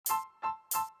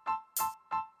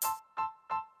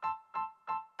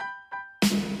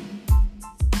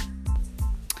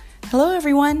Hello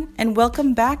everyone, and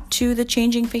welcome back to the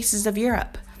Changing Faces of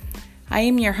Europe. I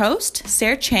am your host,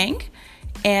 Sarah Chang,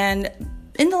 and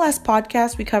in the last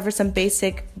podcast we covered some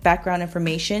basic background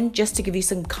information just to give you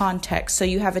some context so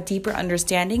you have a deeper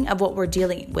understanding of what we're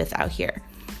dealing with out here.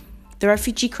 The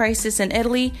refugee crisis in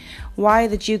Italy, why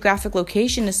the geographic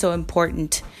location is so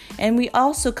important, and we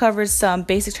also covered some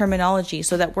basic terminology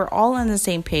so that we're all on the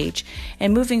same page.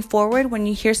 And moving forward, when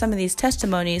you hear some of these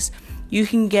testimonies, you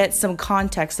can get some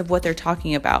context of what they're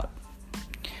talking about.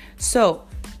 So,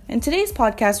 in today's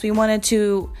podcast, we wanted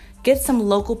to get some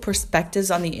local perspectives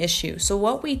on the issue. So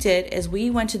what we did is we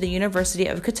went to the University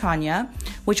of Catania,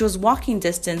 which was walking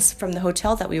distance from the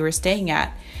hotel that we were staying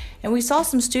at, and we saw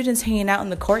some students hanging out in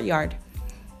the courtyard.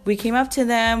 We came up to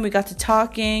them, we got to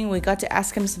talking, we got to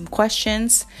ask them some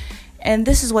questions, and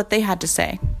this is what they had to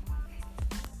say.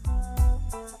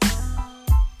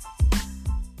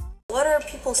 What are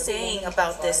people saying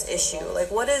about this issue?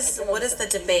 Like, what is the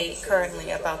debate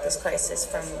currently about this crisis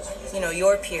from,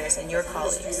 your peers and your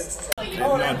colleagues?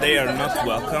 No, they are not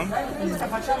welcome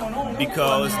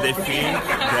because they think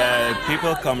that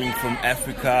people coming from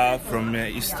Africa, from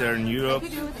Eastern Europe,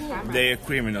 they are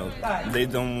criminal. They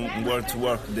don't want to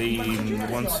work. They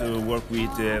want to work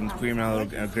with criminal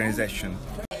organization.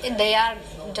 They are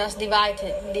just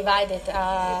divided.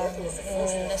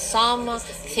 Some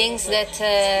things that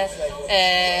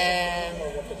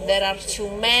there are too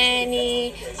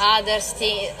many. Others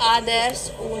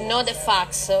who know the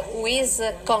facts, who is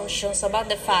conscious about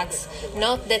the facts,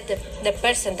 not that the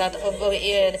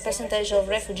percentage of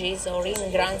refugees or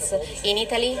immigrants in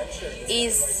Italy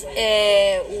is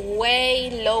way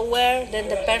lower than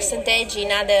the percentage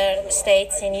in other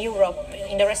states in Europe,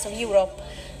 in the rest of Europe.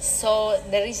 So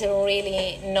there is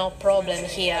really no problem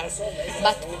here.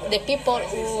 But the people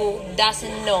who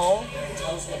doesn't know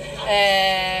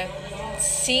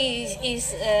see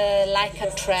is like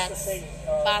a threat.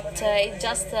 But it's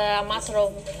just a matter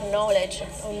of knowledge,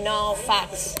 no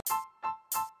facts.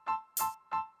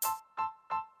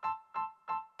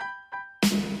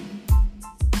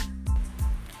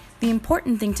 The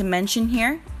important thing to mention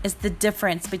here is the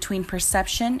difference between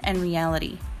perception and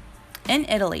reality. In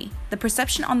Italy, the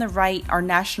perception on the right are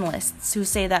nationalists who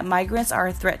say that migrants are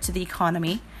a threat to the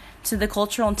economy, to the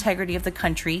cultural integrity of the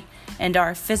country, and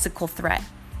are a physical threat.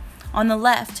 On the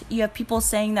left, you have people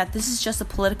saying that this is just a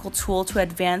political tool to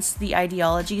advance the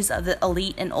ideologies of the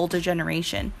elite and older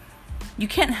generation. You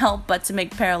can't help but to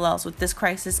make parallels with this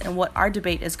crisis and what our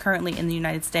debate is currently in the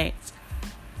United States.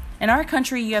 In our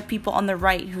country, you have people on the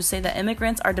right who say that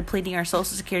immigrants are depleting our Social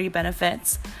Security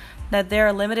benefits, that there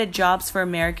are limited jobs for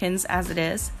Americans as it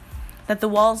is, that the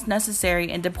wall is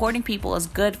necessary and deporting people is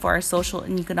good for our social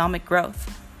and economic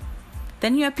growth.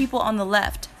 Then you have people on the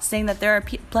left saying that there are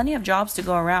plenty of jobs to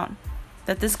go around,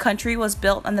 that this country was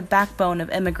built on the backbone of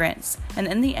immigrants, and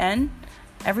in the end,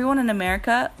 everyone in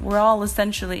America, we're all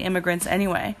essentially immigrants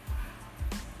anyway.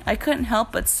 I couldn't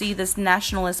help but see this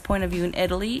nationalist point of view in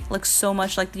Italy looks so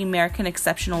much like the American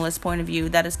exceptionalist point of view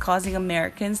that is causing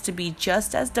Americans to be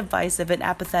just as divisive and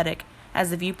apathetic as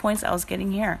the viewpoints I was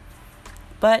getting here.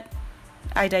 But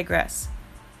I digress.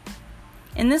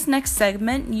 In this next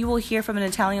segment, you will hear from an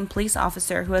Italian police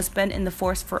officer who has been in the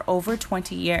force for over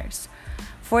 20 years.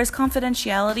 For his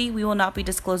confidentiality, we will not be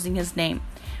disclosing his name,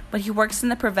 but he works in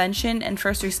the prevention and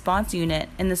first response unit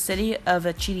in the city of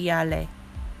Sicilian Way.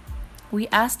 We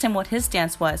asked him what his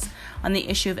stance was on the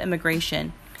issue of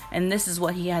immigration, and this is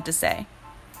what he had to say.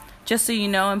 Just so you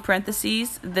know, in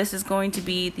parentheses, this is going to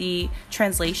be the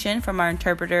translation from our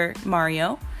interpreter,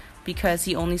 Mario, because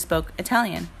he only spoke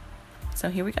Italian. So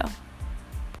here we go.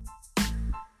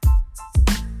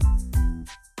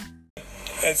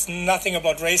 It's nothing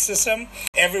about racism.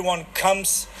 Everyone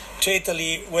comes to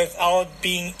Italy without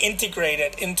being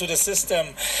integrated into the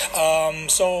system.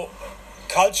 So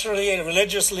culturally and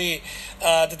religiously,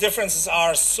 the differences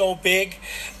are so big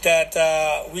that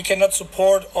we cannot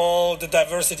support all the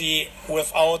diversity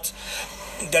without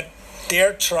that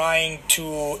they're trying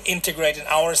to integrate in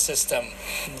our system.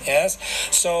 Yes,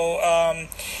 so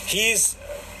he's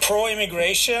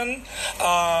pro-immigration,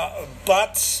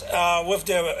 but with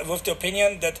the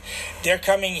opinion that they're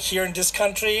coming here in this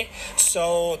country,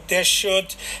 so they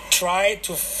should try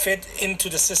to fit into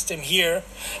the system here,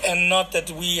 and not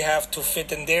that we have to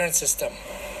fit in their system.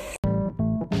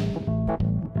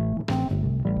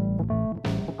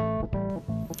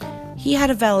 He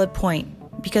had a valid point,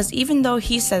 because even though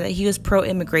he said that he was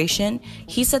pro-immigration,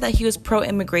 he said that he was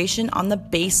pro-immigration on the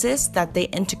basis that they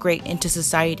integrate into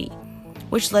society.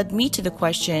 Which led me to the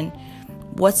question,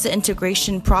 what's the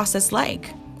integration process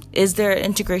like? Is there an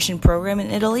integration program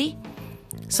in Italy?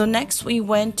 So next we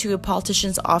went to a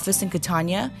politician's office in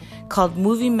Catania called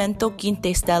Movimento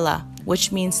Quinte Stella,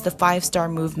 which means the 5-Star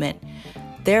Movement.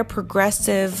 They're a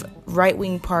progressive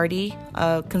right-wing party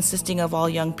consisting of all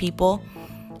young people,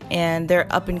 and they're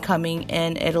up and coming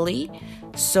in Italy.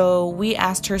 So we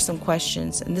asked her some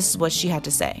questions, and this is what she had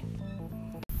to say.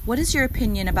 What is your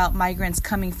opinion about migrants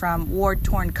coming from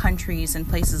war-torn countries and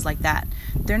places like that?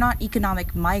 They're not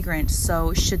economic migrants,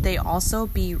 so should they also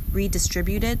be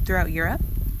redistributed throughout Europe?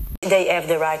 They have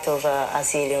the right of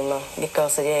asylum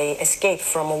because they escaped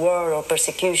from war or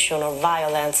persecution or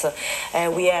violence.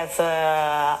 We have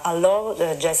a law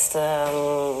just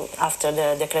after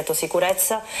the Decreto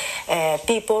Sicurezza.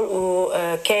 People who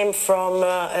came from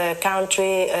a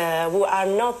country who are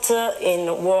not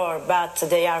in war but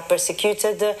they are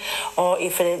persecuted, or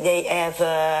if they have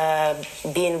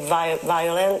been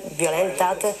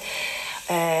violated.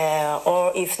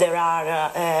 Or if there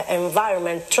are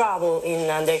environment trouble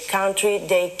in their country,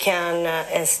 they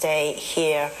can stay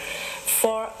here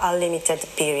for a limited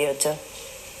period.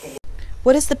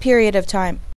 What is the period of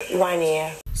time? 1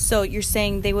 year. So you're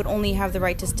saying they would only have the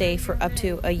right to stay for up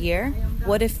to a year?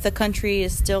 What if the country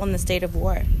is still in the state of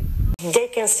war? They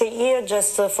can stay here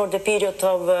just for the period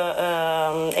of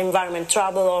environment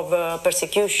trouble, of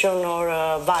persecution or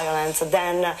violence.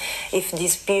 Then, if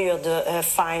this period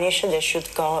finishes, they should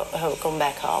come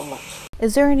back home.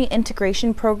 Is there any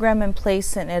integration program in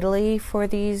place in Italy for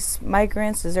these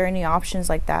migrants? Is there any options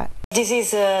like that? This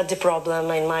is the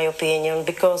problem, in my opinion,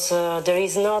 because there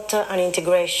is not an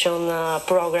integration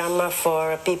program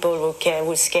for people who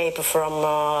escape from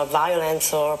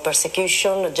violence or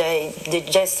persecution. They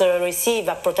just receive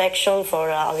a protection for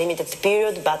a limited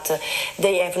period, but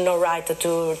they have no right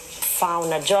to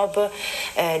find a job.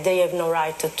 They have no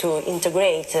right to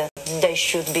integrate. They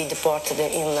should be deported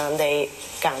in their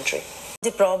country.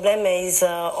 The problem is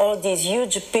all these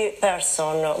huge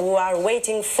persons who are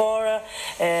waiting for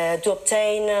to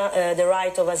obtain the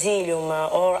right of asylum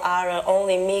or are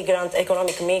only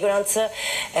economic migrants.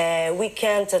 We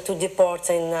can't to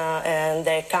deport in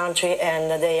their country,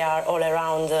 and they are all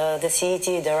around the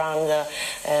city, around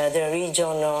the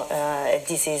region.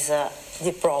 This is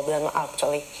the problem,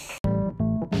 actually.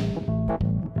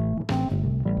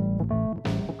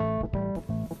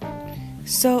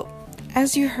 So,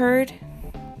 as you heard,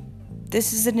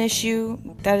 this is an issue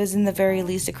that is in the very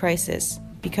least a crisis,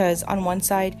 because on one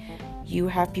side you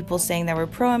have people saying that we're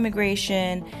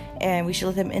pro-immigration and we should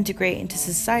let them integrate into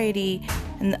society,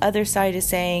 and the other side is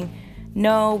saying,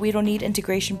 no, we don't need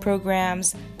integration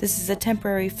programs, this is a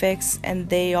temporary fix and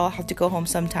they all have to go home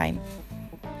sometime.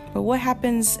 But what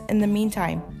happens in the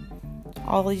meantime?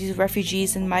 All these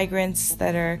refugees and migrants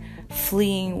that are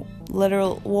fleeing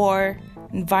literal war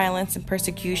and violence and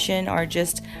persecution are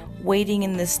just waiting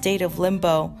in this state of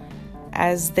limbo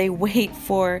as they wait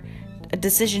for a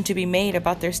decision to be made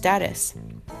about their status.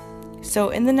 So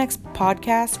in the next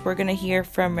podcast, we're going to hear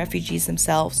from refugees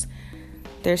themselves,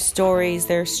 their stories,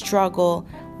 their struggle,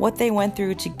 what they went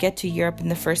through to get to Europe in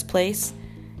the first place,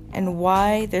 and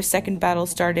why their second battle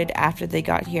started after they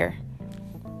got here.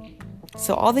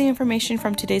 So all the information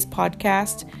from today's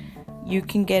podcast, you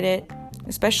can get it,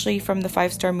 especially from the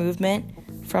 5-Star Movement,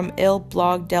 from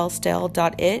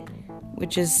ilblogdellstelle.it,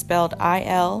 which is spelled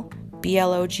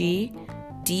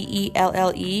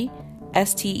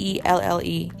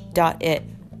ilblogdellestelle.it.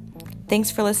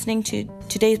 Thanks for listening to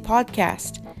today's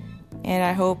podcast, and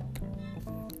I hope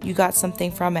you got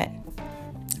something from it.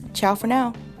 Ciao for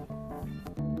now.